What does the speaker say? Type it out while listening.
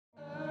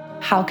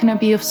how can I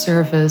be of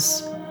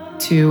service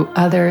to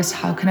others?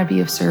 How can I be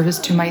of service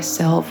to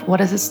myself? What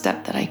is a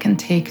step that I can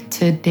take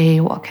today?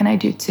 What can I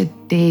do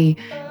today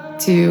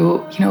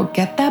to,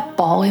 get that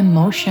ball in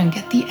motion,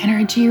 get the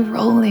energy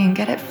rolling,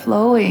 get it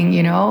flowing,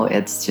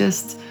 It's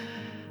just,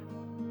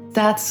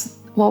 that's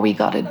what we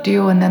got to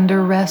do. And then the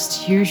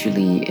rest,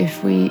 usually,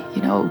 if we,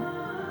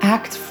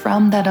 act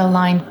from that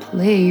aligned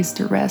place,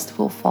 the rest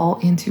will fall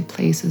into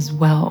place as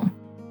well.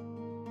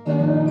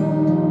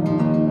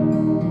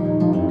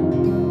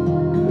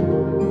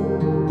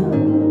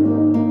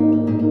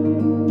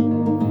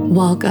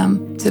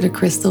 Welcome to the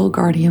Crystal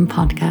Guardian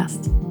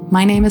podcast.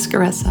 My name is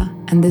Caressa,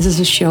 and this is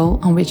a show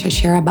on which I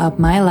share about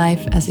my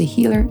life as a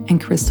healer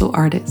and crystal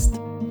artist.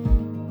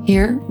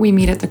 Here, we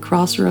meet at the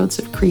crossroads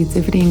of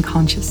creativity and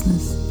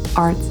consciousness,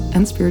 art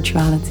and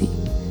spirituality,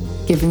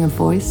 giving a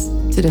voice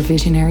to the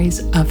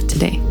visionaries of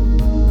today.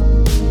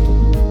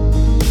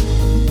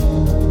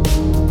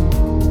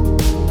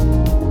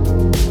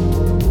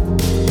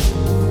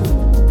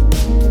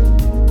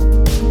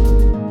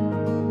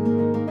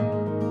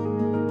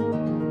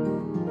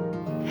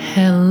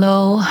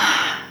 Hello,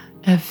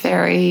 a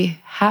very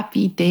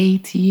happy day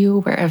to you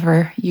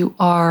wherever you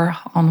are,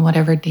 on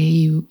whatever day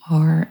you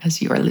are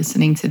as you are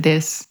listening to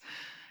this.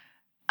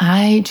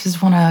 I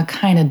just want to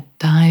kind of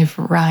dive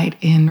right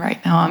in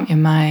right now. I'm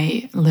in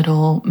my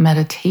little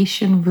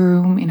meditation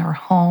room in our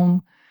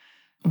home.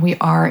 We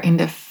are in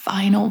the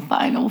final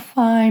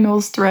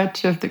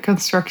stretch of the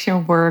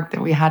construction work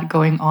that we had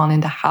going on in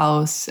the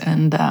house.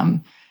 And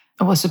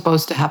it was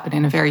supposed to happen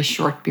in a very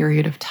short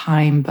period of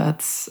time.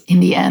 But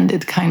in the end,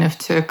 it kind of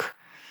took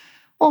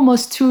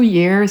almost 2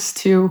 years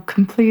to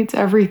complete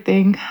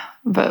everything.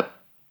 But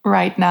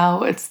right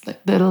now, it's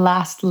the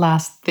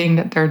last thing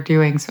that they're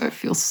doing. So it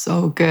feels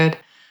so good.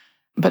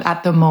 But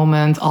at the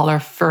moment, all our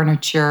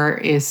furniture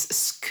is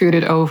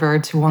scooted over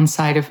to one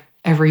side of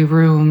every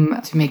room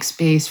to make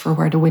space for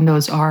where the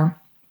windows are.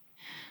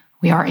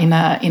 We are in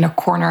a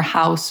corner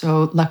house,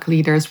 so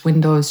luckily there's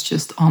windows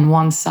just on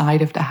one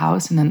side of the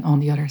house, and then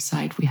on the other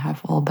side we have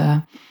all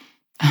the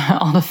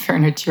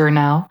furniture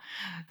now.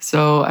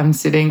 So I'm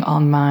sitting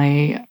on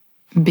my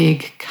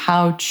big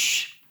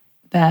couch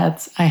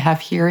that I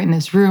have here in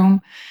this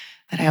room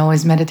that I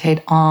always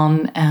meditate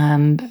on,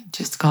 and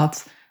just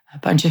got a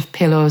bunch of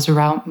pillows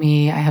around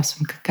me. I have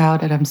some cacao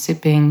that I'm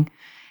sipping.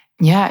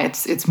 Yeah,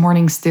 it's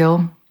morning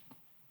still.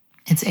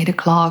 It's 8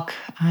 o'clock.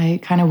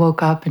 I kind of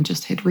woke up and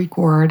just hit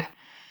record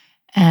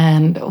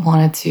and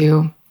wanted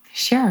to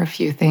share a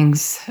few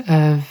things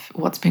of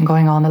what's been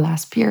going on the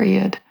last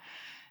period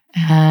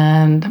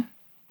and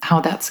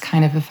how that's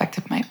kind of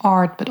affected my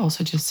art, but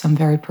also just some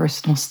very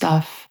personal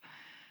stuff.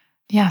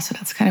 Yeah, so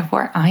that's kind of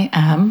where I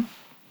am.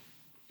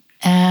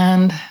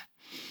 And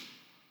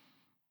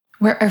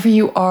wherever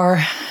you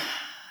are,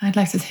 I'd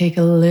like to take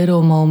a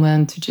little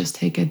moment to just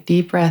take a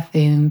deep breath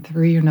in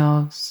through your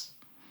nose.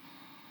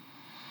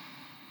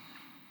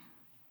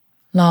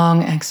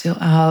 Long exhale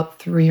out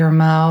through your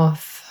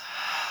mouth.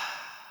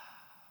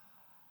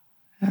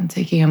 And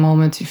taking a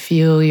moment to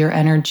feel your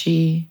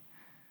energy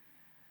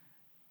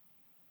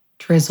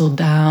drizzle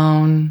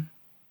down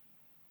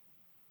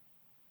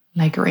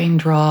like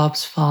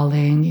raindrops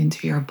falling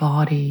into your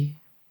body.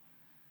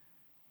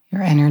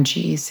 Your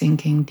energy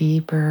sinking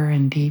deeper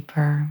and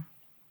deeper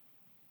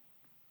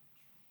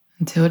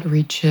until it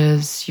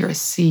reaches your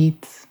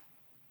seat,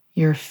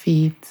 your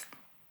feet.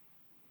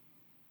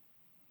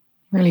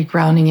 Really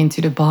grounding into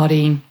the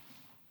body.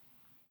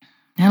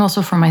 And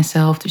also for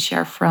myself to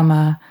share from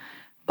a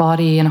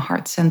body and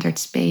heart-centered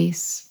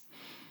space.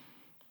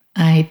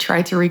 I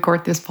tried to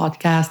record this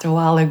podcast a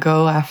while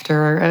ago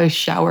after a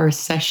shower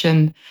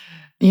session.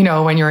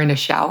 When you're in a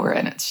shower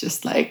and it's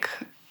just like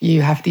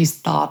you have these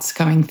thoughts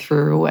coming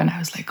through. And I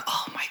was like,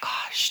 oh my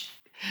gosh,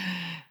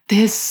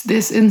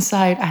 this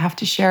insight, I have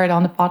to share it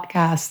on the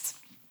podcast.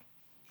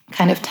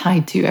 Kind of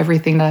tied to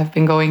everything that I've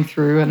been going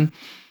through. And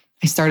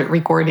I started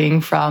recording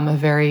from a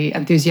very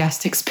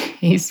enthusiastic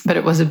space, but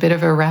it was a bit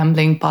of a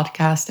rambling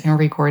podcast and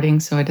recording.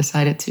 So I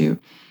decided to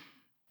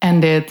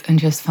end it and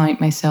just find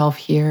myself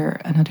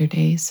here another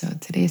day. So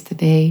today's the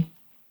day.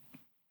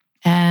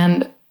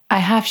 And I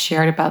have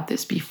shared about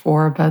this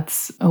before,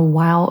 but a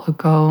while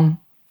ago,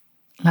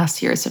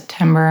 last year,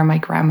 September, my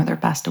grandmother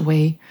passed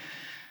away,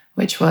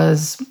 which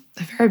was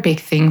a very big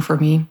thing for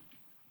me.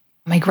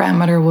 My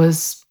grandmother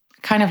was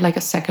kind of like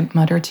a second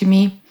mother to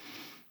me.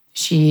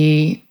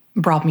 She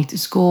brought me to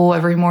school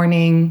every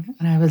morning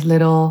when I was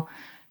little.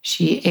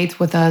 She ate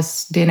with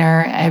us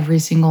dinner every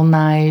single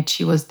night.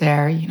 She was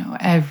there,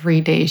 every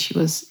day she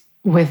was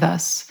with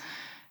us,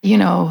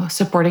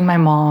 supporting my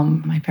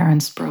mom. My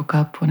parents broke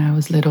up when I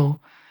was little.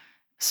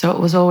 So it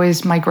was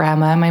always my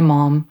grandma and my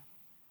mom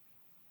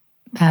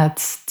that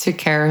took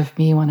care of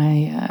me when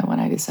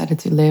I decided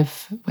to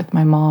live with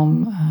my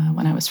mom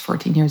when I was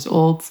 14 years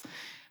old,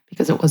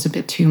 because it was a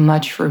bit too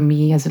much for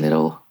me as a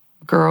little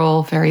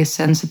girl, very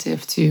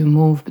sensitive to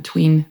move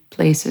between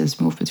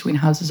places, move between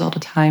houses all the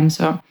time.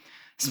 So I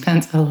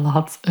spent a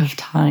lot of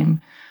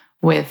time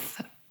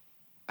with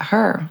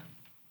her.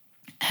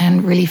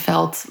 and really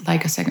felt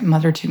like a second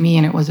mother to me.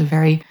 And it was a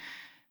very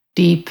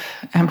deep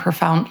and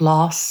profound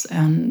loss.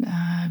 And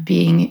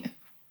being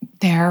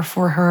there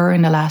for her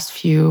in the last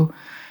few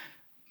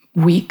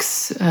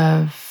weeks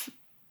of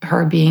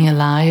her being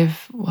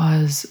alive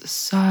was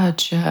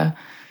such a,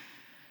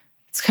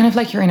 it's kind of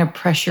like you're in a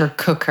pressure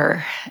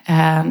cooker.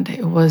 And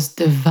it was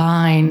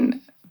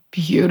divine,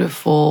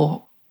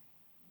 beautiful,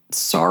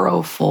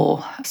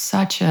 sorrowful,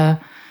 such a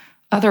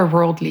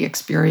otherworldly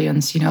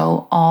experience. You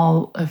know,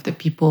 all of the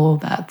people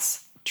that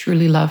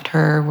truly loved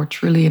her, were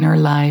truly in her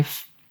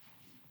life,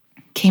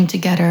 came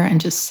together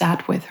and just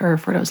sat with her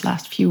for those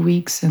last few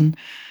weeks. And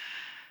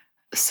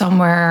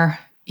somewhere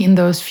in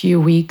those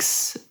few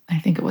weeks, I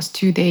think it was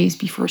 2 days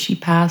before she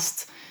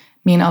passed,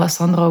 me and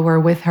Alessandro were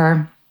with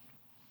her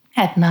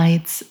at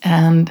night,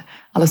 and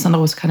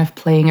Alessandro was kind of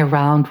playing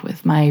around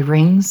with my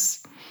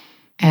rings.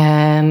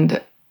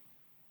 And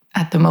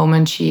at the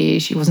moment,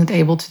 she wasn't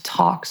able to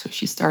talk, so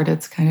she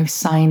started kind of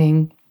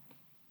signing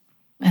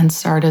and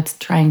started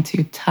trying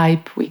to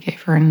type. We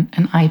gave her an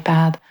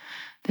iPad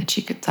that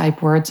she could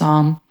type words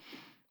on.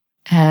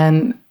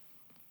 And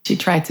she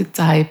tried to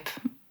type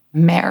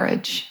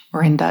marriage,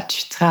 or in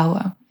Dutch,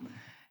 trouwen.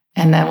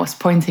 And then was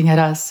pointing at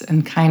us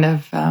and kind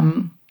of,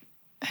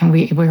 and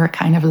we were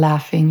kind of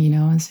laughing, you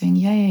know, and saying,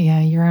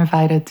 yeah, you're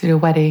invited to the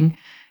wedding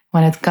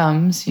when it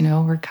comes, you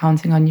know, we're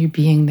counting on you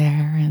being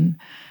there. And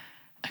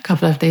a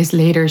couple of days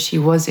later, she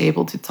was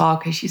able to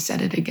talk, and she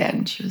said it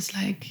again. She was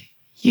like,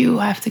 you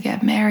have to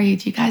get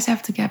married. You guys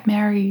have to get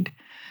married.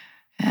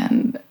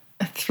 And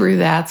through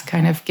that,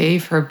 kind of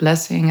gave her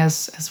blessing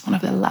as one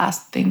of the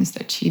last things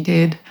that she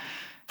did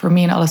for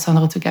me and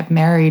Alessandro to get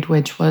married,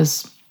 which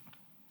was,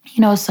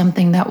 you know,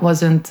 something that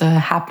wasn't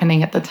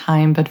happening at the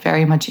time, but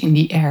very much in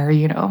the air,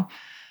 you know.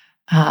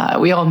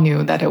 We all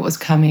knew that it was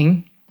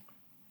coming.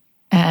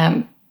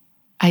 And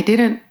I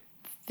didn't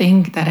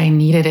think that I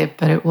needed it,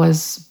 but it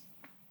was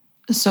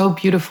so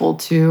beautiful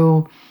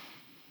to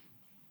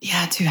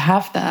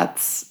have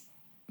that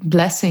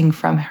blessing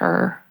from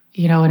her,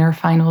 you know, in her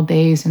final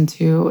days. And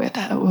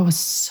it was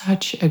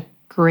such a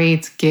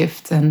great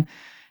gift. And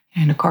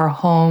in the car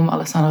home,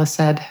 Alessandro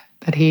said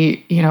that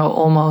he, you know,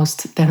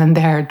 almost then and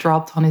there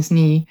dropped on his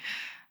knee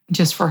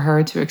just for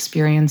her to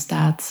experience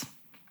that.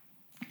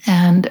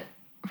 And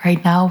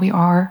right now we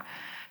are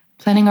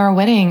planning our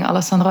wedding.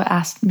 Alessandro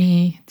asked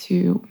me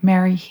to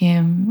marry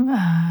him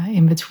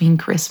in between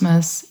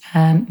Christmas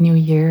and New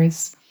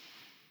Year's.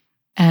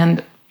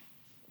 And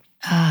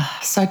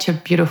such a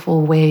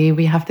beautiful way.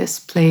 We have this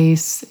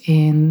place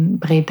in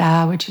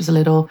Breda, which is a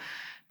little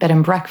bed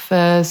and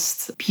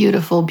breakfast.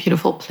 Beautiful,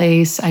 beautiful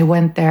place. I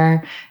went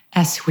there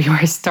as we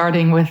were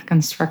starting with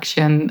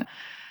construction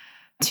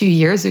 2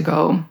 years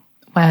ago,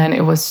 when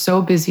it was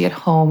so busy at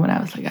home. And I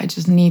was like, I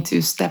just need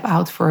to step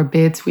out for a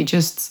bit. We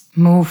just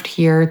moved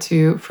here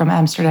from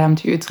Amsterdam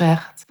to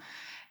Utrecht.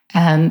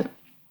 And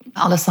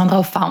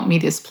Alessandro found me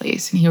this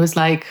place, and he was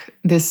like,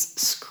 this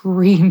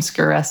screams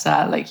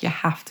Caressa, like, you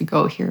have to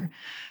go here.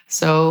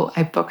 So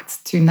I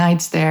booked 2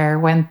 nights there,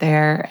 went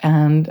there,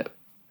 and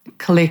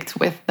clicked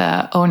with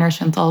the owner,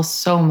 Chantal,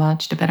 so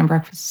much. The bed and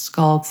breakfast is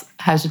called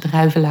Huis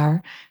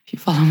Druivelaar. If you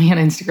follow me on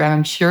Instagram,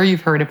 I'm sure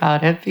you've heard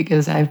about it,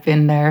 because I've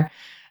been there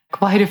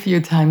quite a few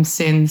times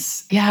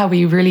since. Yeah,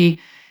 we really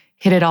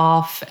hit it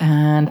off,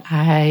 and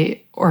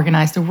I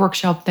organized a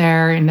workshop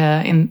there in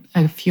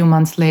a few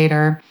months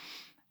later.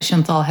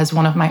 Chantal has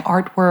one of my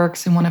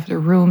artworks in one of the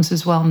rooms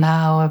as well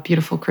now, a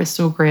beautiful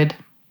crystal grid.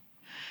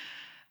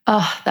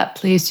 That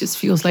place just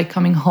feels like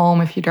coming home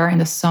if you're there in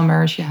the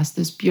summer. She has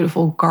this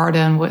beautiful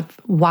garden with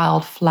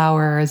wild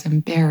flowers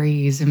and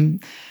berries,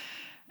 and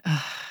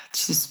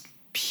it's just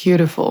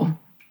beautiful.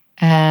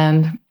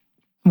 And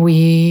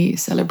me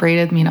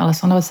and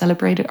Alessandro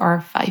celebrated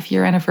our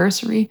 5-year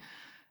anniversary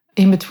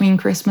in between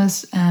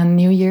Christmas and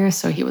New Year.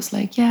 So he was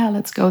like, yeah,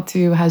 let's go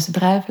to Huis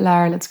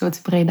Druivelaar, let's go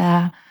to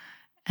Breda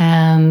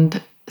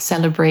and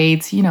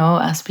celebrate, you know,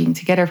 us being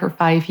together for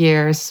 5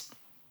 years.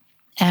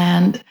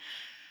 And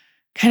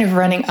kind of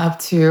running up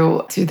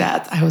to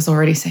that, I was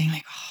already saying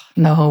like, oh,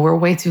 no, we're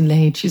way too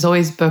late. She's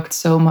always booked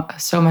so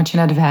much in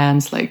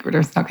advance, like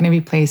there's not going to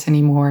be place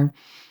anymore.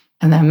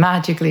 And then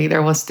magically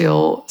there was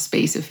still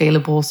space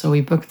available. So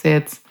we booked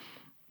it,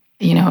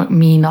 you know,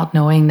 me not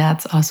knowing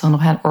that Alessandro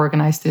had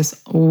organized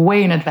this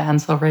way in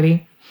advance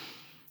already.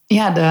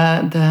 Yeah,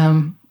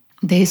 the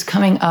days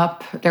coming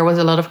up, there was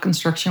a lot of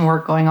construction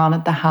work going on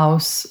at the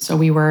house. So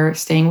we were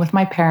staying with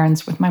my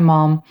parents, with my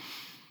mom.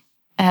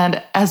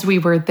 And as we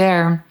were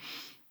there,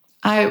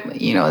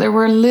 there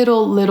were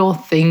little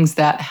things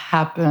that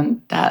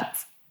happened that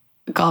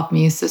got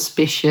me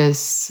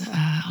suspicious.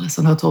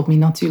 Alessandro told me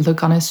not to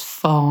look on his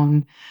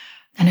phone,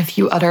 and a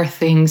few other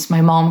things.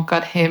 My mom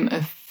got him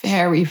a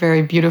very,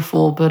 very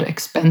beautiful but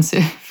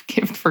expensive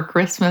gift for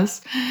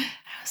Christmas. I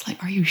was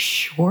like, are you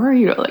sure?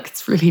 You know, like,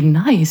 it's really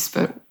nice,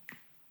 but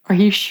are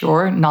you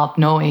sure? Not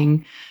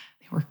knowing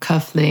they were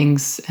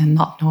cufflinks, and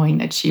not knowing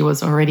that she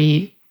was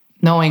already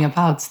knowing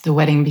about the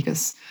wedding,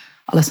 because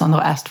Alessandro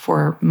asked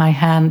for my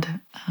hand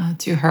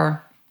to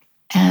her.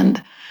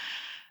 And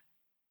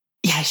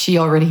yeah, she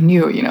already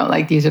knew,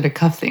 like these are the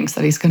cufflinks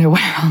that he's going to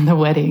wear on the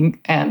wedding,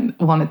 and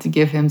wanted to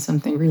give him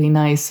something really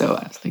nice. So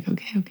I was like,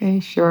 okay,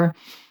 sure.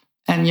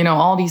 And,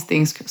 all these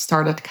things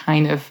started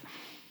kind of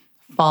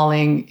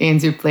falling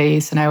into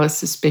place, and I was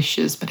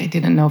suspicious, but I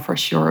didn't know for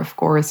sure, of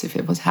course, if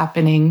it was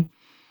happening.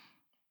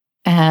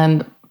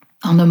 And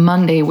on the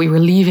Monday, we were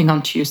leaving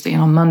on Tuesday,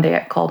 and on Monday,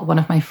 I called one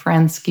of my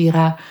friends,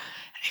 Kira.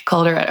 I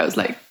called her, and I was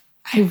like,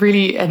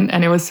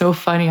 and it was so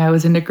funny. I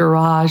was in the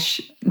garage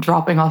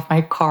dropping off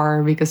my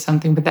car because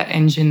something with the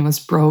engine was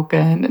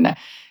broken. And,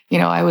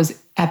 I was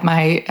at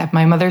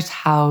my mother's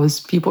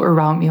house, people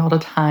around me all the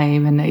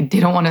time. And I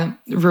didn't want to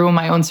ruin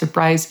my own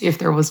surprise if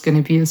there was going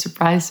to be a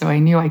surprise. So I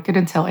knew I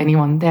couldn't tell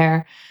anyone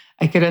there.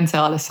 I couldn't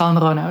tell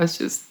Alessandro. And I was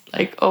just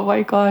like, oh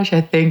my gosh,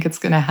 I think it's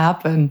going to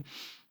happen.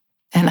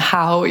 And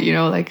how,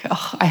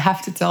 I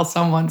have to tell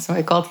someone. So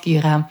I called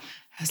Kira. I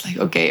was like,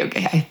 okay,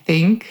 I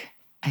think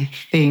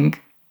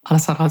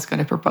Alessandro is going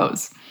to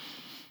propose.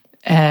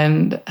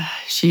 And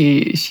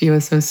she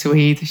was so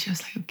sweet. She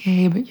was like,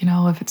 okay, but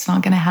if it's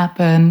not going to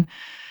happen,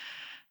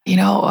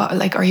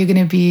 are you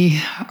going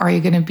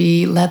to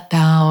be let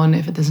down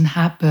if it doesn't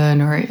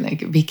happen, or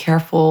like be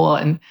careful?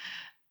 And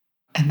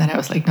then I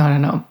was like,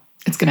 no,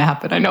 it's going to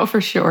happen. I know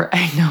for sure.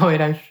 I know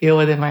it. I feel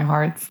it in my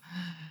heart.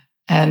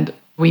 And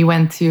we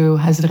went to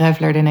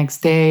Hesdrevler the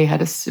next day,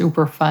 had a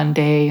super fun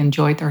day,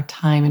 enjoyed our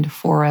time in the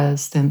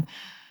forest. And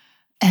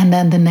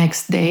then the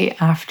next day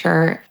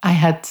after, I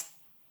had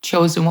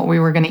chosen what we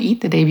were going to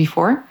eat the day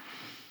before.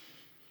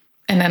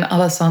 And then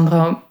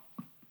Alessandro,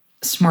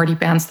 smarty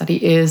pants that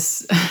he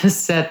is,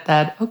 said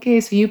that, okay,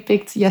 so you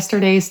picked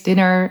yesterday's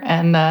dinner,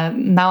 and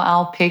now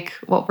I'll pick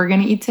what we're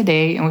going to eat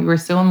today. And we were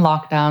still in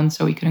lockdown,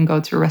 so we couldn't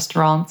go to a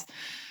restaurant.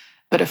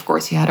 But of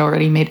course, he had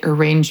already made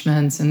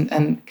arrangements,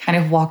 and kind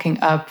of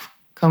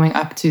coming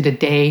up to the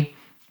day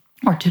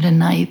or to the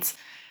night,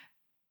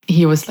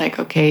 he was like,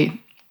 okay,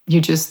 you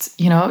just,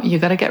 you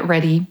got to get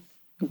ready,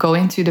 go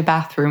into the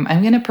bathroom.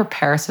 I'm going to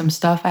prepare some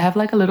stuff. I have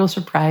like a little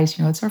surprise,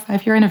 it's our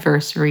 5-year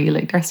anniversary.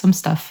 Like there's some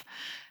stuff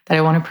that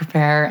I want to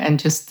prepare, and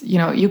just,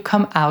 you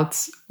come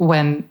out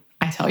when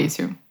I tell you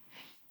to.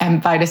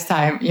 And by this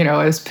time,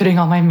 I was putting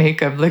on my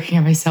makeup, looking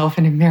at myself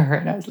in the mirror,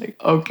 and I was like,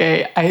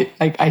 okay,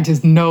 I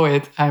just know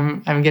it.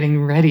 I'm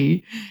getting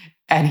ready,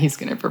 and he's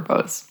going to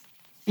propose.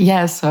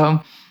 Yeah,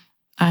 so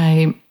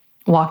I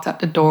walked out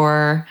the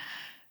door,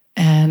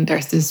 and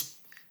there's this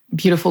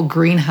beautiful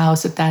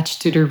greenhouse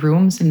attached to the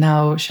rooms. And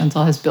now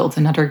Chantal has built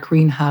another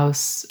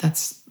greenhouse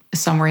that's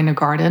somewhere in the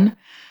garden.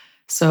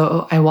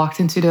 So I walked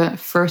into the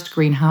first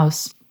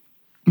greenhouse,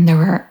 and there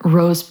were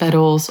rose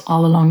petals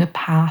all along the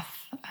path,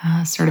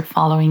 sort of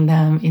following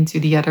them into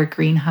the other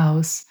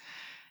greenhouse.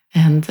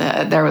 And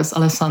there was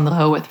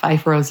Alessandro with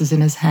 5 roses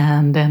in his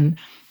hand, and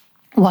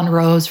 1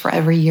 rose for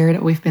every year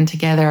that we've been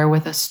together,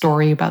 with a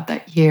story about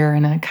that year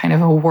and a kind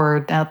of a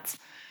word that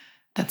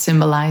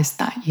symbolized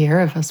that year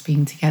of us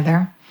being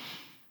together.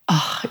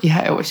 Oh,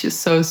 yeah, it was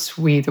just so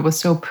sweet. It was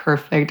so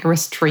perfect. There were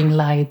string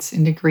lights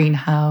in the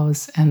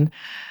greenhouse. And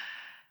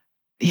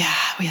yeah,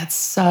 we had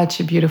such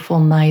a beautiful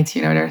night.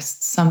 There's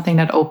something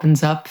that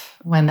opens up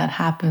when that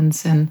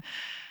happens. And,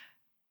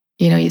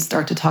 you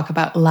start to talk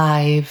about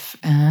life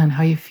and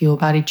how you feel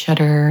about each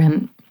other.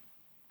 And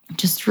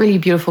just really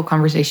beautiful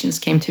conversations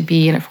came to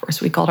be. And of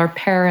course, we called our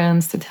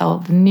parents to tell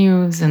the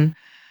news. And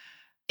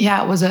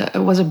yeah, it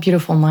was a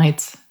beautiful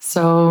night.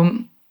 So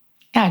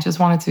yeah, I just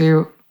wanted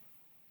to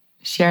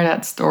share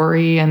that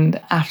story.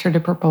 And after the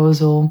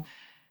proposal,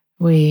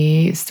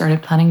 we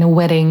started planning the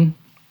wedding.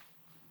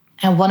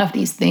 And one of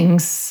these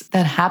things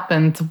that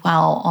happened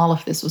while all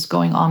of this was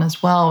going on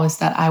as well is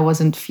that I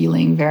wasn't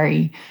feeling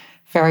very,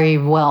 very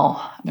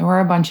well. There were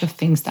a bunch of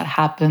things that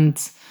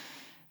happened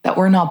that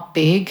were not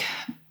big,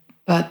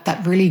 but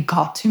that really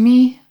got to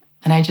me.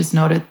 And I just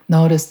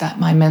noticed that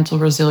my mental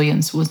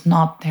resilience was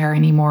not there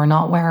anymore,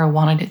 not where I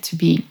wanted it to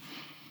be.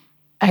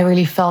 I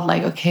really felt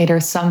like, okay,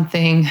 there's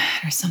something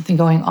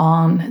going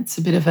on. It's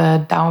a bit of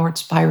a downward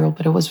spiral,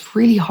 but it was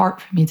really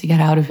hard for me to get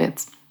out of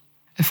it.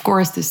 Of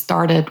course, this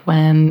started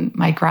when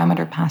my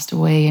grandmother passed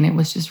away, and it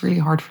was just really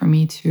hard for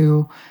me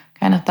to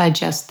kind of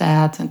digest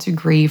that and to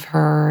grieve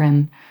her,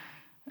 and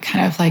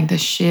kind of like the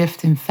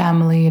shift in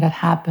family that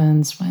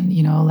happens when,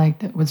 like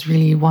that was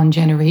really one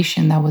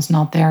generation that was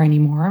not there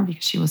anymore,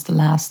 because she was the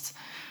last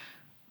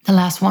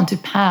one to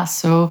pass.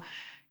 So,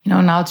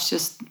 now it's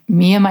just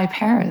me and my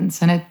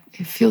parents, and it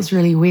feels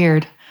really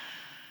weird.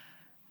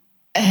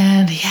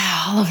 And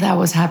yeah, all of that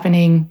was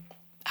happening.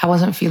 I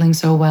wasn't feeling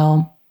so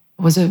well.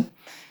 It was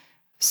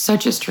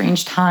such a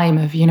strange time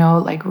of,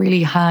 like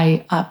really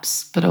high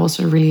ups, but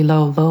also really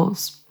low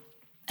lows.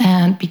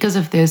 And because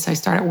of this, I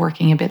started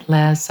working a bit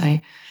less.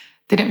 I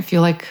didn't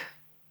feel like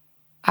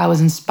I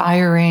was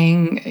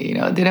inspiring,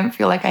 didn't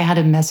feel like I had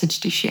a message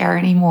to share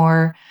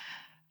anymore.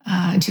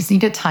 I just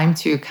needed time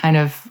to kind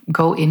of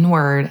go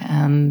inward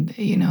and,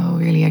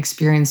 really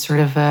experience sort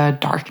of a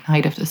dark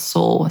night of the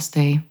soul, as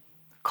they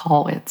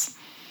call it.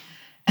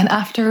 And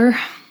after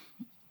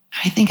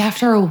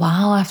a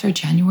while, after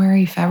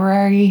January,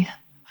 February,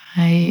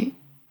 I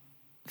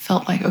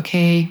felt like,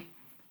 okay,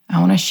 I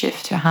want a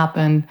shift to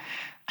happen.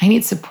 I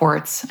need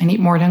support. I need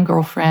more than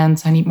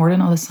girlfriends. I need more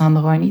than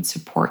Alessandro. I need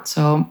support.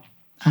 So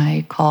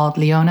I called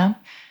Leona,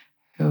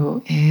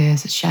 who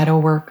is a shadow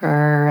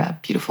worker, a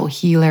beautiful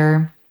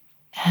healer,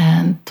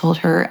 and told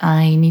her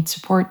I need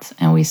support.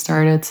 And we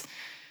started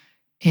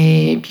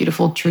a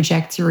beautiful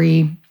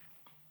trajectory.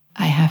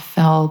 I have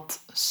felt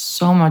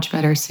so much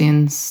better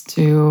since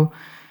to,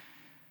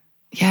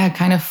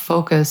 kind of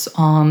focus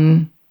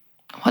on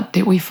what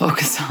did we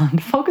focus on?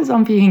 Focus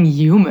on being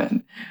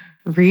human.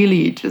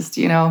 Really, just,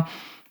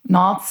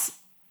 not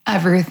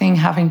everything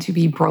having to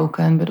be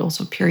broken, but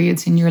also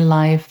periods in your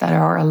life that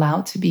are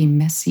allowed to be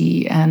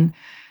messy. And,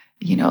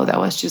 that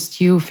was just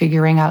you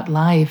figuring out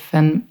life.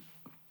 And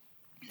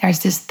there's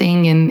this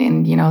thing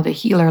in the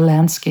healer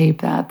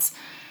landscape that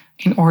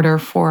in order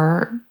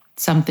for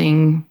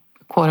something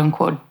quote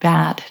unquote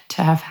bad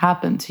to have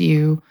happened to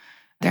you,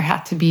 there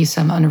had to be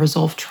some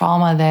unresolved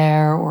trauma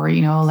there, or,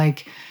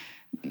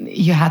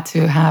 you had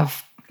to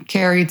have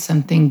carried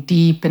something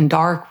deep and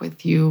dark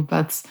with you.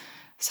 But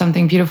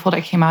something beautiful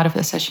that came out of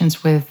the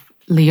sessions with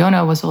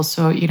Leona was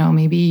also,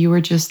 maybe you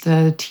were just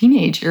a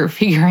teenager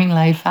figuring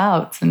life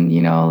out and,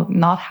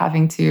 not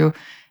having to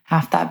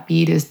have that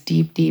be this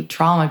deep, deep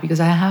trauma, because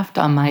I have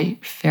done my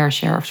fair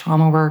share of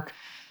trauma work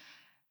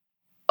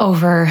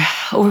over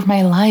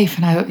my life.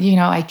 And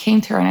I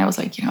came to her and I was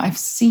like,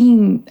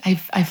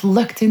 I've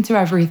looked into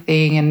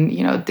everything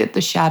and, did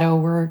the shadow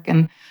work.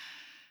 And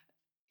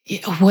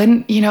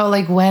when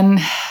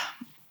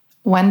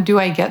do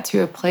I get to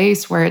a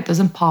place where it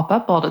doesn't pop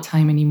up all the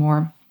time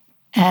anymore?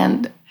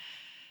 And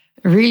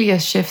really a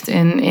shift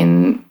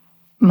in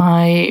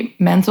my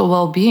mental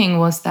well-being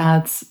was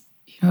that,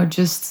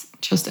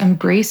 just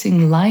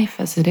embracing life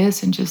as it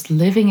is and just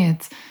living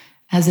it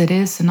as it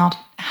is, and not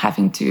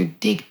having to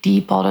dig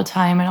deep all the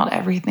time, and not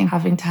everything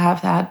having to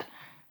have that,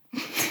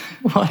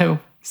 what a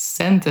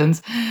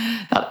sentence,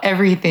 not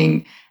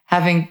everything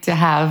having to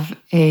have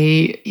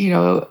a,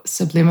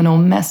 subliminal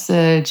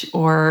message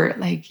or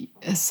like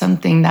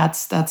something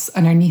that's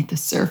underneath the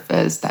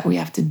surface that we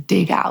have to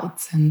dig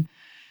out. And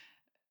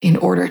in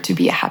order to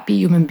be a happy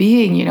human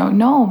being,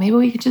 no, maybe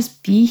we could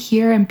just be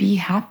here and be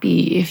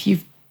happy. If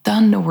you've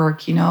done the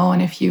work,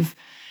 and if you've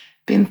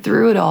been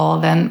through it all,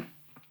 then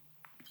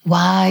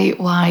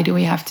why do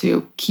we have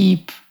to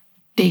keep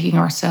digging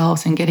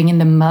ourselves and getting in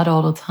the mud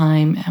all the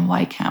time? And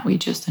why can't we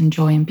just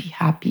enjoy and be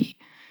happy?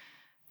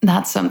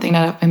 That's something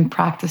that I've been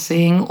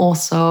practicing.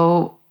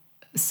 Also,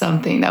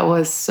 something that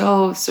was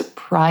so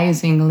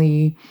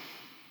surprisingly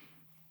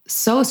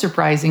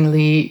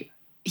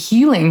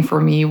healing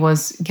for me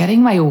was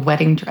getting my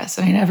wedding dress.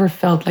 And I never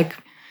felt like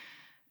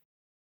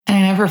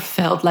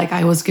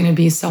I was going to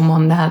be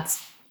someone that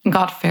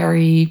got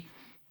very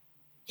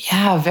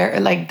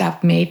like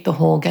that made the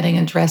whole getting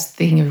a dress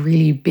thing a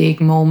really big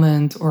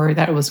moment, or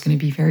that it was going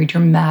to be very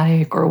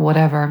dramatic or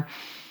whatever.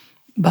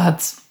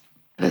 But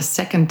the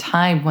second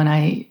time when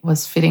I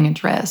was fitting a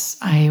dress,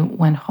 I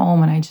went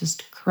home and I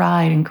just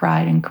cried and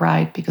cried and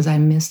cried because I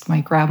missed my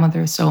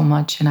grandmother so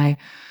much. And I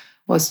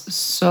was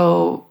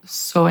so,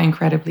 so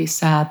incredibly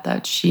sad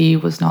that she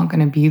was not going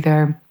to be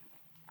there.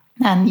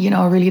 And,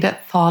 really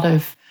that thought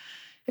of,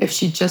 if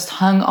she just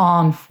hung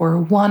on for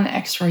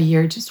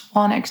just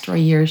one extra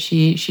year,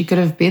 she could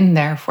have been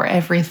there for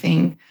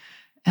everything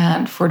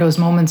and for those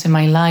moments in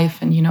my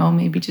life. And,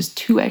 maybe just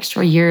 2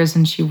 extra years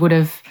and she would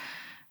have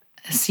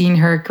seen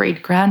her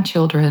great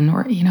grandchildren,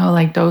 or,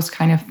 like those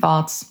kind of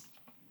thoughts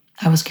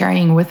I was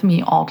carrying with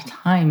me all the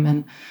time.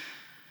 And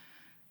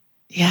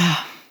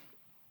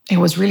it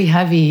was really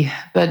heavy,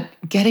 but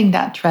getting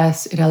that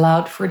dress, it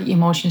allowed for the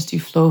emotions to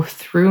flow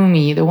through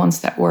me, the ones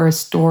that were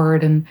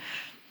stored and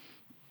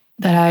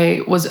that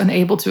I was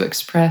unable to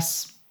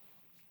express.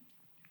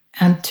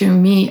 And to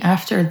me,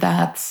 after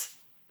that,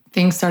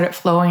 things started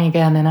flowing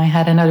again. And I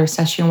had another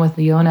session with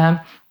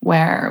Leona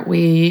where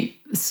we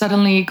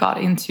suddenly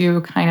got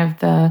into kind of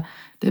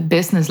the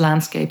business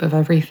landscape of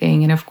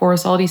everything. And of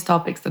course, all these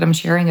topics that I'm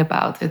sharing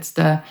about, it's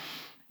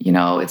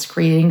it's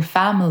creating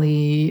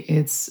family,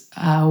 it's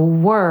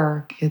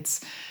work, it's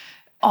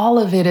all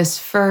of it is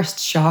first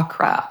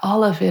chakra.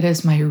 All of it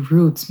is my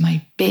roots,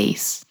 my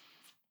base.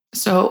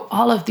 So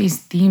all of these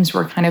themes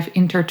were kind of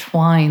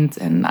intertwined,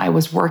 and I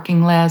was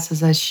working less,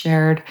 as I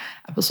shared.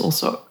 I was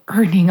also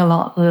earning a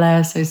lot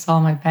less. I saw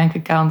my bank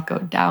account go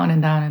down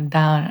and down and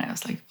down. And I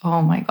was like,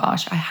 oh my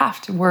gosh, I have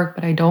to work,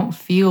 but I don't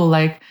feel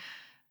like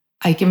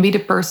I can be the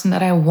person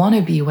that I want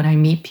to be when I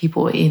meet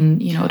people in,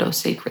 those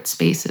sacred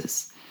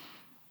spaces.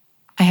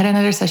 I had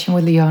another session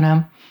with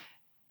Leona,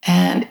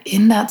 and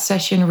in that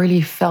session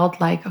really felt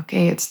like,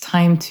 okay, it's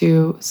time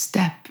to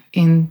step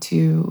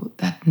into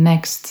that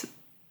next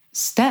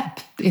step,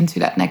 into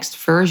that next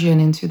version,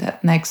 into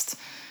that next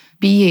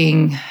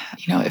being.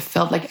 It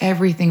felt like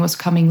everything was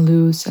coming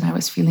loose and I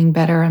was feeling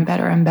better and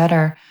better and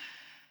better.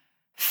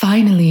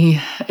 Finally,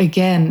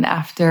 again,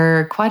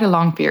 after quite a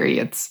long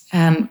period,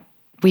 and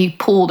we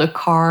pulled a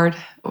card,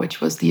 which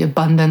was the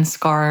abundance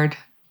card,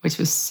 which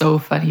was so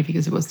funny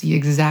because it was the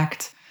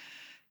exact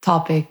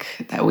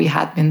topic that we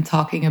had been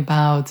talking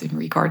about in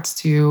regards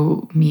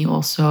to me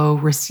also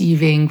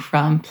receiving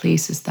from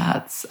places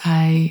that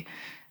I,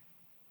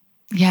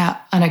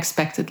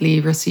 unexpectedly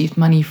received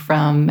money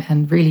from,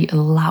 and really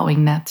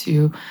allowing that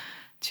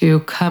to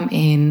come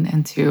in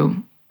and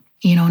to,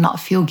 not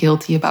feel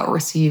guilty about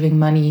receiving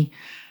money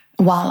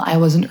while I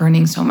wasn't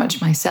earning so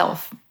much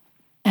myself.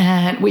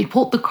 And we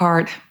pulled the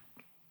card,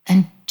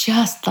 and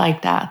just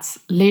like that,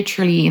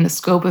 literally in the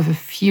scope of a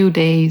few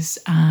days,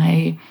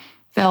 I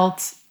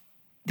felt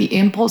the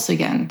impulse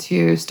again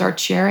to start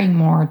sharing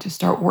more, to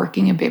start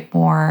working a bit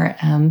more.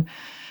 And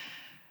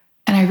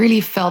I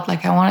really felt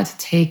like I wanted to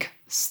take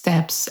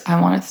steps.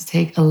 I wanted to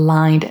take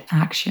aligned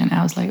action.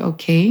 I was like,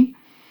 okay,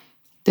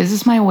 this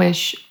is my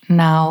wish.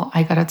 Now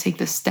I got to take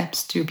the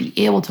steps to be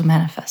able to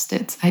manifest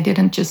it. I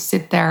didn't just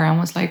sit there and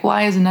was like,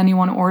 why isn't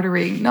anyone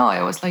ordering? No,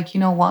 I was like, you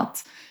know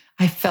what?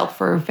 I felt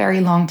for a very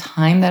long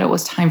time that it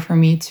was time for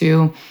me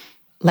to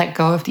let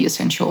go of the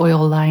essential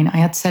oil line. I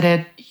had said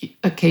it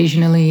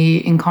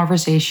occasionally in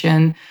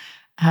conversation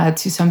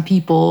to some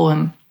people,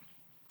 and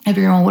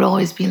everyone would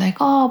always be like,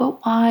 oh,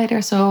 but why?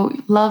 They're so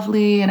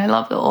lovely, and I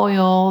love the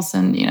oils,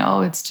 and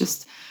it's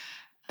just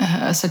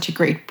such a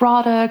great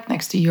product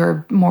next to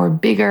your more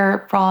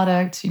bigger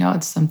product.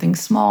 It's something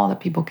small that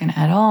people can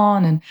add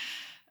on, and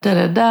da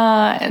da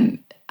da. And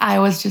I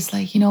was just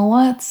like, you know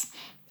what?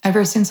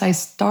 Ever since I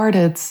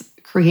started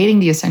creating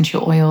the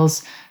essential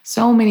oils,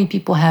 so many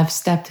people have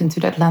stepped into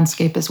that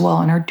landscape as well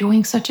and are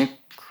doing such a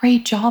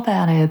great job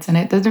at it. And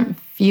it doesn't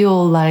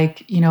feel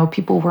like,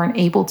 people weren't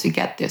able to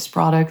get this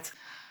product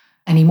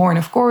anymore. And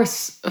of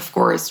course,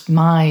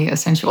 my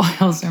essential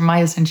oils are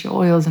my essential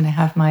oils, and I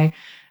have my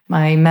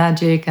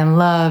magic and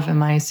love and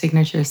my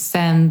signature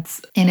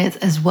scent in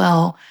it as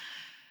well.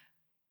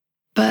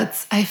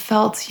 But I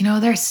felt,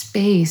 there's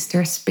space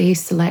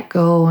to let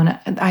go.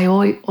 And I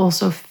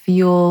also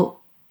feel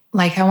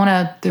like I want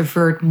to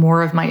divert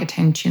more of my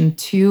attention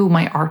to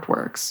my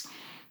artworks.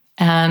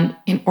 And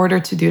in order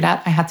to do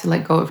that, I had to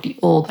let go of the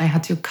old. I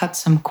had to cut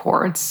some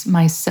cords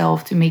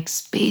myself to make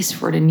space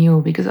for the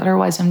new, because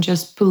otherwise I'm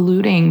just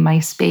polluting my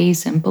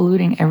space and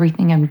polluting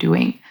everything I'm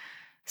doing.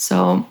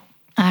 So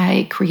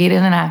I created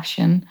an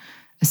action,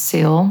 a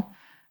sale,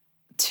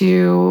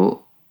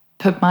 to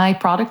put my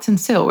products in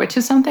sale, which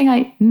is something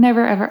I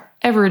never, ever,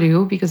 ever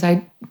do, because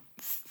I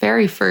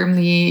very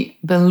firmly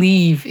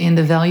believe in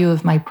the value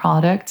of my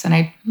products. And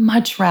I'd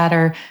much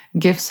rather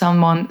give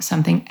someone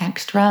something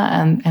extra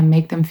and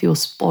make them feel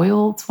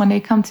spoiled when they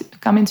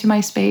come into my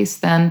space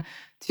than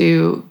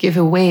to give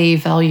away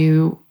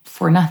value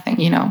for nothing,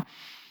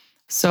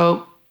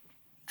 So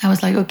I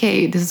was like,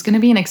 okay, this is going to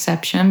be an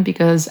exception,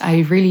 because I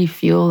really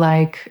feel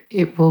like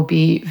it will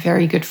be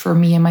very good for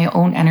me and my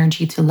own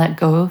energy to let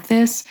go of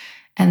this.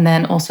 And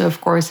then also, of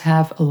course,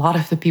 have a lot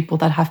of the people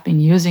that have been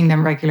using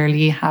them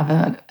regularly have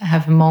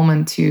a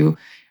moment to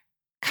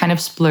kind of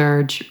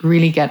splurge,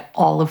 really get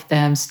all of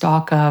them,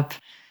 stock up.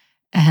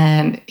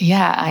 And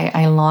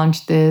I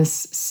launched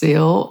this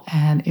sale,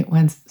 and it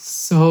went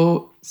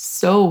so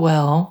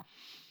well.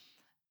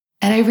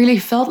 And I really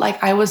felt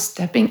like I was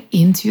stepping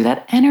into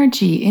that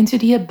energy, into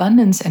the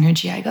abundance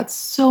energy. I got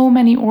so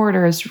many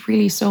orders,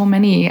 really so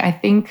many. I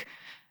think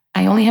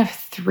I only have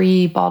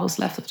 3 bottles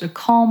left of the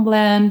Calm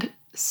Blend,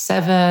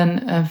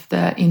 7 of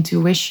the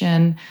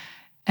Intuition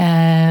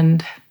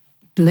and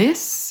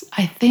Bliss,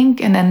 I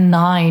think, and then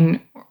 9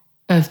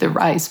 of the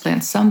Rice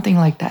Blend, something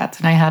like that.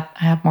 And I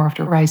had more of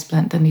the Rice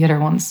Blend than the other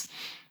ones.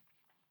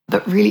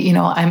 But really,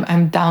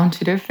 I'm down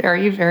to the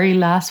very, very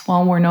last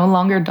one. We're no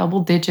longer double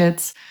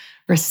digits,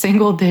 we're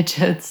single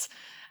digits.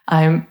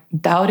 I'm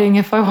doubting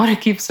if I want to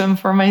keep some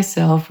for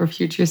myself for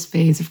future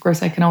space. Of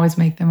course, I can always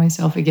make them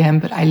myself again,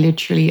 but I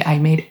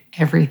made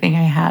everything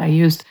I had. I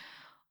used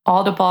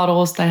all the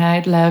bottles that I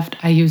had left.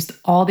 I used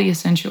all the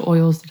essential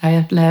oils that I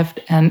had left.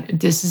 And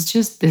this is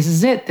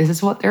it. This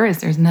is what there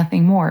is. There's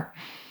nothing more.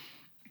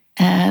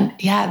 And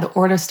the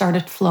orders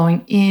started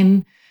flowing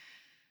in.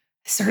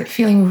 I started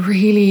feeling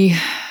really,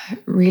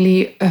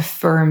 really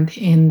affirmed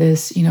in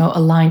this,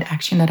 aligned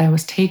action that I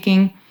was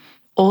taking.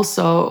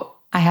 Also,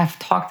 I have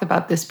talked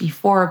about this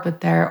before, but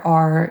there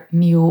are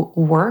new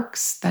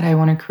works that I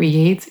want to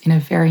create in a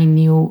very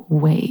new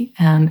way.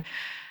 And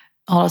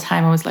all the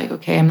time I was like,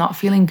 okay, I'm not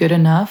feeling good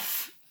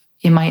enough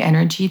in my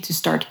energy to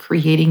start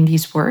creating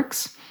these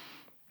works.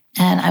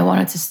 And I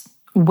wanted to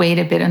wait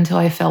a bit until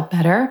I felt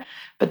better.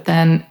 But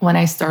then when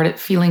I started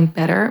feeling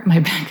better, my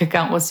bank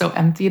account was so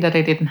empty that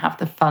I didn't have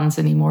the funds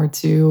anymore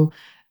to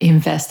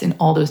invest in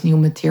all those new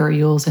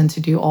materials and to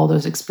do all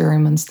those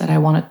experiments that I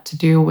wanted to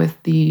do with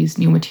these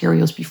new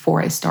materials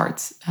before I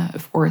start,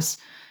 of course,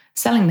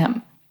 selling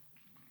them.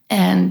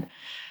 And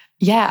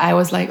I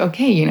was like,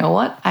 okay, you know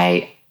what?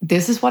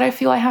 This is what I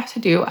feel I have to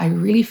do. I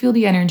really feel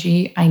the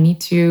energy. I need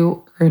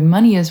to earn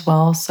money as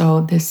well.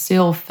 So this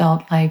sale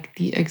felt like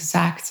the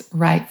exact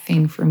right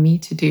thing for me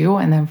to do.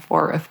 And then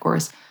for, of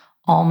course,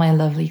 all my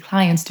lovely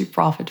clients to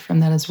profit from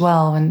that as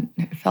well. And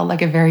it felt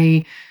like a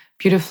very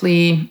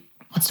beautifully,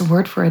 what's the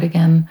word for it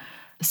again?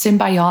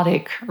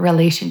 Symbiotic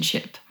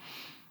relationship.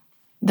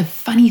 the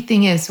funny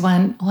thing is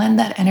when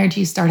that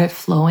energy started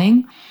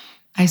flowing,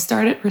 I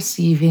started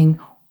receiving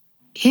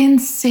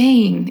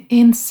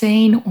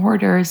insane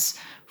orders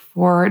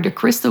for the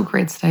crystal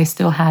grids that I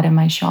still had in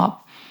my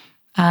shop.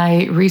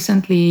 I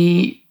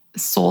recently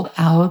sold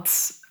out,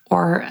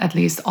 or at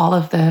least all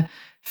of the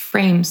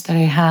frames that I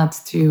had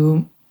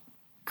to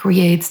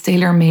create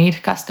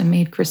tailor-made,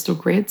 custom-made crystal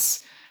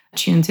grids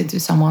tuned into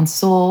someone's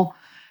soul.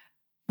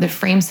 The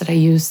frames that I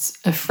used,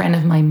 a friend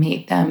of mine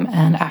made them.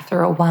 And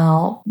after a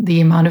while, the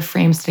amount of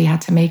frames that he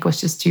had to make was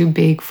just too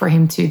big for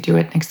him to do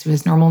it next to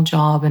his normal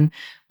job. And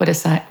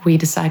we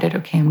decided,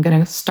 okay, I'm going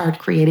to start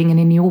creating in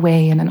a new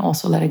way and then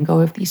also letting go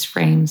of these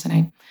frames. And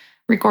I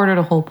recorded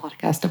a whole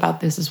podcast about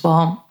this as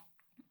well,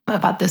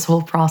 about this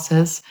whole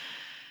process.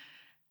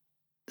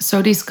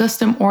 So these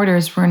custom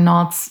orders were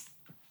not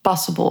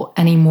possible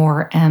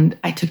anymore. And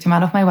I took them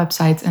out of my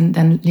website. And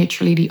then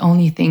literally the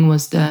only thing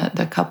was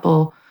the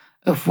couple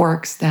of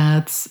works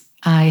that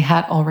I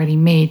had already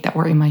made that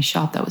were in my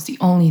shop. That was the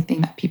only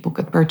thing that people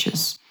could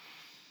purchase.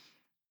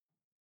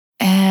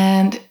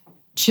 And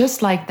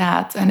just like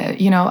that, and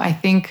I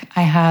think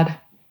I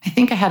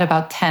had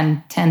about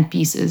 10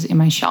 pieces in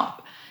my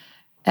shop.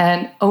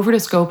 And over the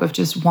scope of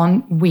just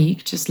 1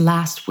 week, just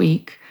last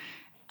week,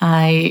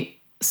 I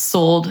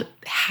sold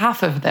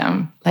half of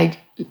them, like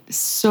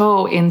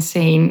so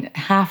insane.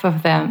 Half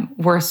of them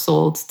were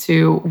sold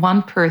to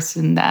one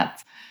person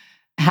that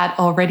had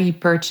already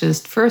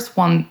purchased first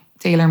one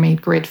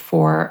tailor-made grid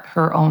for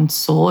her own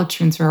soul,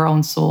 attuned to her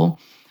own soul,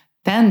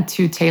 then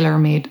two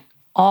tailor-made,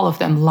 all of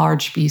them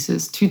large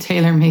pieces, two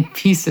tailor-made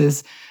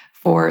pieces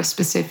for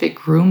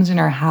specific rooms in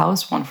her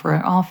house, one for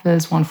her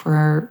office, one for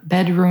her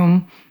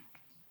bedroom.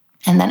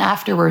 And then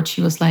afterwards,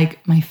 she was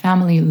like, my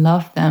family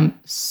loved them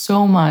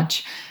so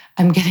much.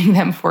 I'm getting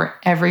them for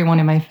everyone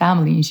in my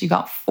family. And she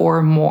got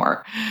 4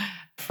 more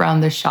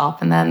from the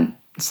shop. And then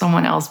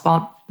someone else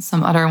bought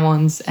some other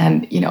ones.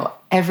 And,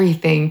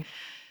 everything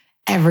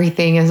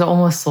is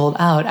almost sold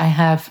out. I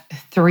have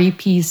 3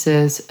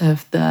 pieces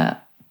of the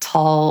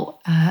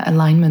tall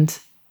alignment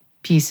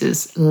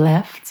pieces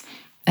left,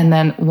 and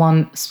then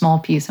 1 small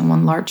piece and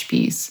 1 large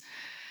piece.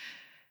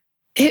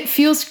 It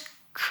feels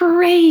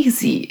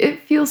crazy.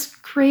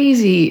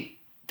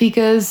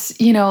 Because,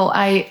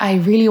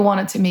 I really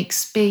wanted to make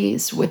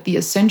space with the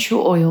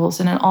essential oils.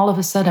 And then all of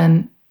a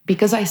sudden,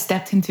 because I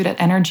stepped into that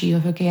energy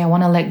of, okay, I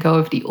want to let go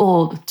of the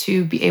old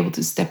to be able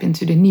to step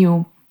into the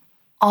new,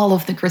 all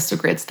of the crystal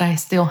grids that I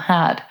still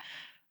had,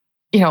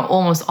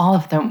 almost all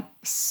of them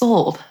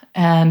sold.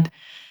 And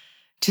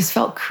just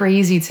felt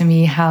crazy to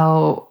me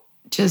how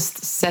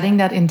just setting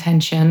that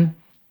intention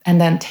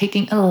and then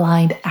taking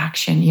aligned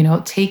action,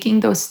 taking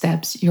those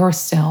steps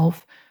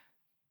yourself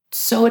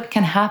so it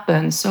can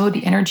happen, so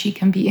the energy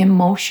can be in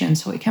motion,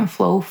 so it can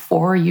flow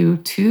for you,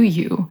 to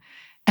you.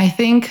 I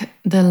think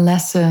the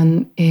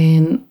lesson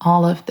in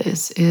all of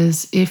this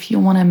is if you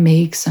want to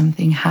make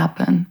something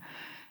happen,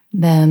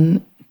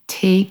 then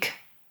take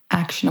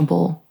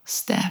actionable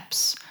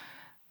steps.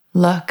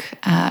 Look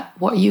at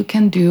what you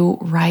can do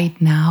right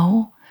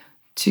now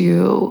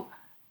to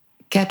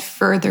get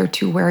further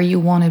to where you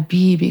want to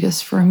be.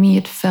 Because for me,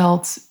 it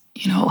felt,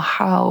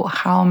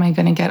 how am I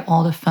going to get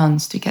all the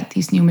funds to get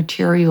these new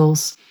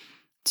materials,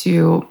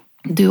 to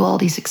do all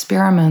these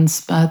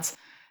experiments? But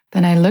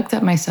then I looked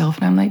at myself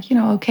and I'm like,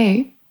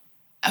 okay,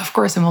 of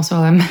course, I'm also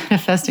a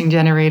manifesting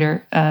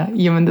generator,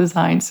 human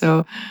design.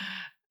 So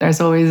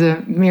there's always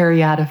a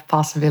myriad of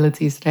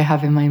possibilities that I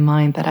have in my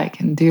mind that I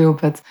can do.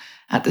 But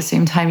at the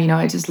same time,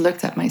 I just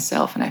looked at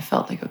myself and I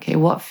felt like, okay,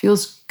 what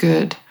feels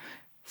good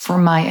for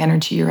my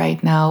energy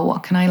right now?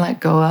 What can I let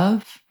go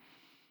of?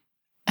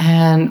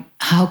 And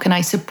how can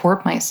I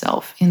support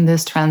myself in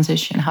this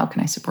transition?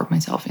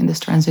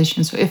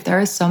 So if there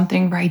is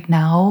something right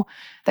now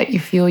that you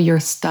feel you're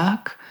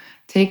stuck,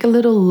 take a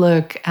little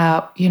look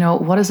at,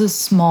 what is a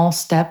small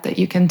step that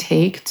you can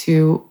take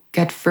to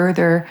get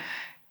further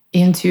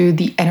into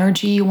the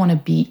energy you want to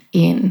be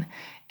in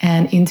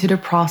and into the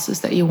process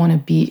that you want to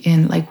be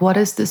in. Like, what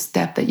is the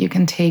step that you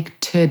can take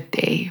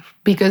today?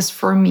 Because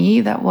for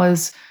me, that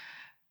was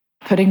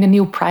putting the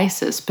new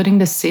prices, putting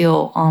the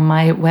sale on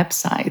my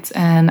website.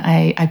 And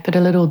I put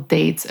a little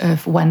date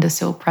of when the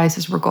sale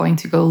prices were going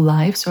to go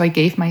live. So I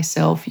gave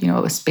myself,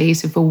 a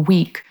space of a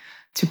week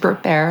to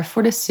prepare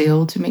for the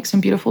sale, to make some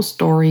beautiful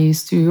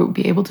stories, to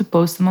be able to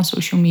post them on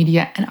social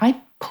media. And I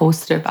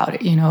posted about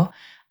it,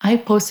 I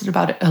posted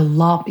about it a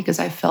lot because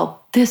I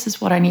felt this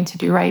is what I need to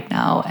do right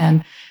now.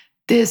 And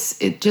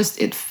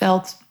it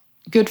felt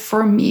good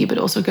for me, but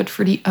also good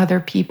for the other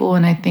people.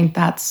 And I think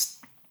that's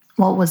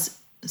what was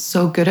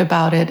so good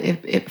about it.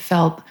 It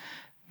felt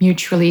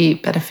mutually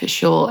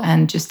beneficial,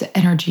 and just the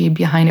energy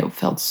behind it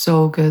felt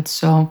so good.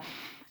 So,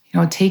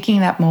 taking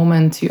that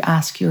moment to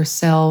ask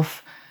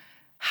yourself,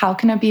 how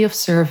can I be of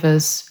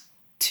service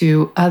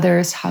to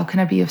others? How can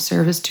I be of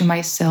service to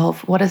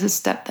myself? What is a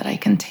step that I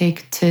can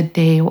take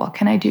today? What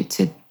can I do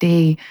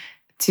today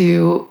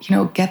to,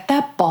 get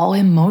that ball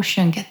in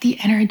motion, get the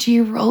energy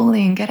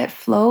rolling, get it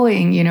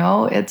flowing?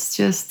 It's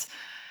just,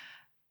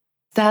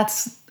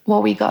 that's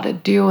what we got to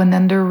do. And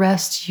then the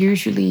rest,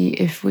 usually,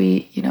 if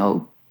we,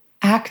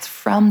 act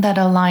from that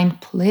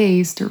aligned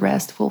place, the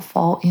rest will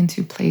fall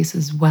into place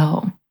as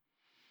well.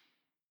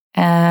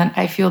 And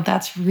I feel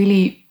that's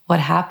really what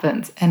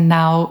happened. And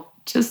now,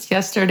 just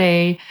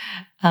yesterday,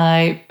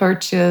 I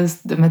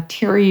purchased the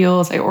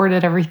materials, I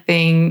ordered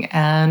everything,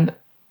 and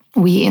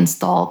we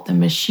installed the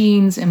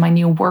machines in my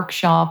new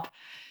workshop.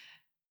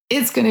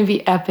 It's going to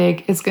be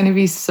epic. It's going to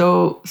be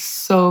so,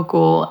 so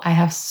cool. I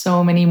have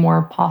so many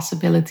more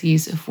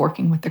possibilities of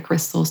working with the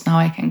crystals. Now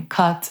I can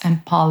cut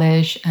and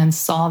polish and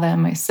saw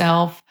them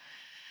myself.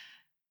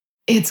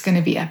 It's going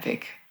to be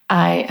epic.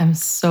 I am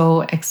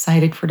so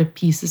excited for the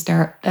pieces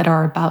that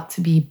are about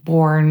to be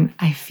born.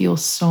 I feel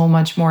so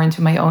much more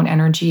into my own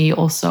energy.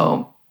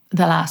 Also,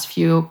 the last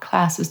few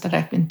classes that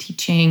I've been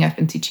teaching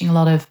a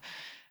lot of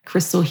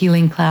crystal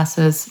healing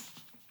classes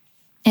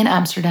in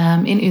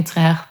Amsterdam, in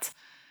Utrecht.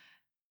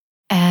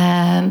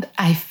 And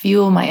I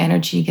feel my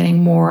energy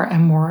getting more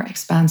and more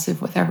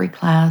expansive with every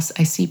class.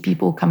 I see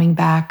people coming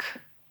back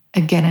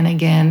again and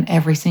again.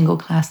 Every single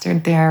class, they're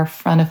there,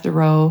 front of the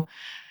row.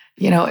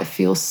 It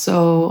feels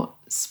so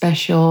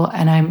special.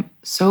 And I'm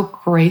so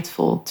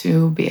grateful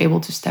to be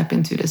able to step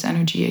into this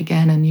energy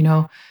again.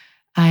 And,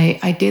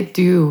 I did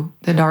do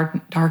the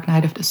dark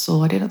night of the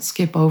soul. I didn't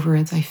skip over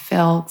it. I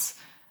felt,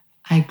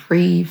 I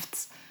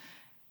grieved.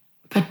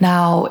 But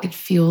now it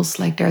feels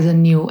like there's a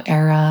new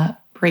era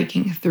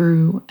breaking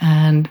through.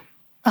 And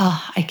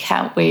I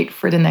can't wait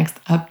for the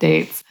next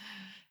updates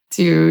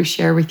to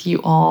share with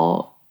you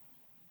all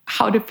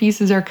how the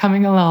pieces are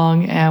coming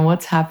along and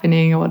what's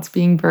happening and what's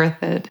being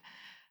birthed.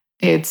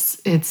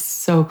 It's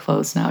so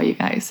close now, you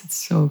guys. It's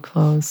so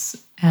close.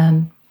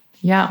 And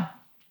yeah,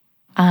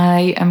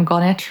 I am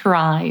going to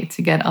try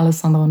to get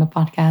Alessandro on the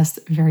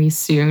podcast very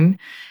soon.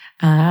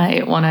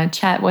 I want to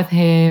chat with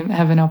him,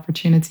 have an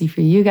opportunity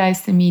for you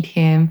guys to meet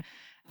him.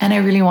 And I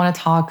really want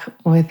to talk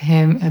with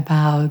him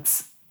about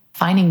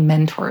finding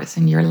mentors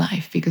in your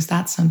life, because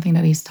that's something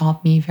that he's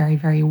taught me very,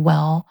 very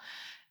well.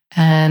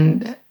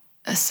 And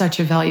such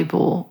a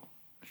valuable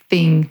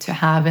thing to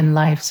have in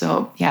life.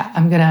 So yeah,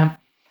 I'm gonna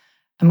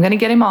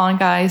get him on,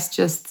 guys.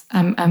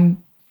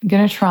 I'm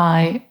gonna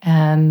try,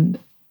 and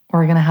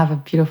we're gonna have a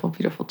beautiful,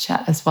 beautiful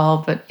chat as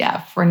well. But yeah,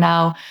 for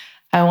now,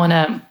 I want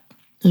to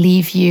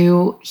leave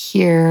you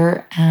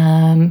here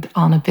and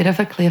on a bit of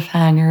a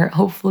cliffhanger.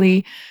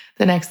 Hopefully,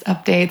 the next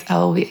update, I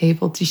will be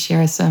able to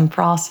share some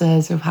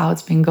process of how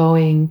it's been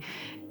going.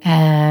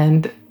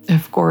 And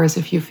of course,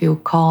 if you feel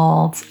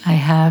called, I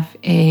have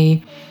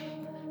a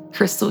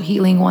crystal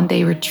healing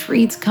one-day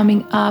retreat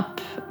coming up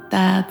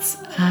that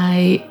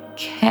I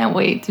can't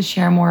wait to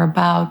share more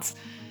about.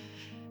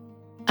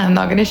 I'm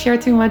not going to share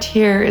too much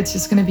here. It's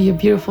just going to be a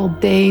beautiful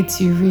day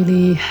to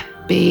really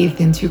bathe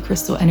into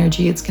crystal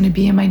energy. It's going to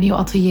be in my new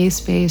atelier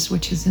space,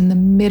 which is in the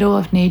middle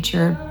of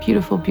nature.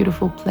 Beautiful,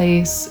 beautiful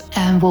place.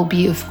 And we'll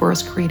be, of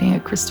course, creating a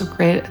crystal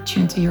grid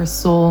attuned to your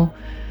soul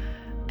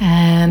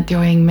and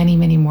doing many,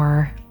 many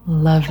more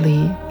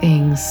lovely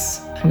things.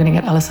 I'm going to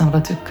get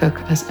Alessandro to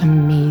cook us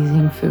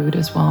amazing food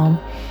as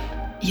well.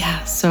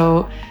 Yeah,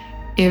 so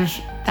if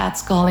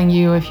that's calling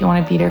you, if you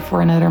want to be there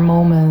for another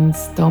moment,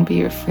 don't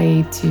be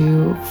afraid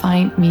to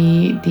find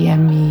me,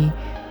 DM me,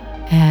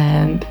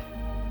 and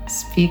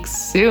speak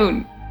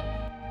soon.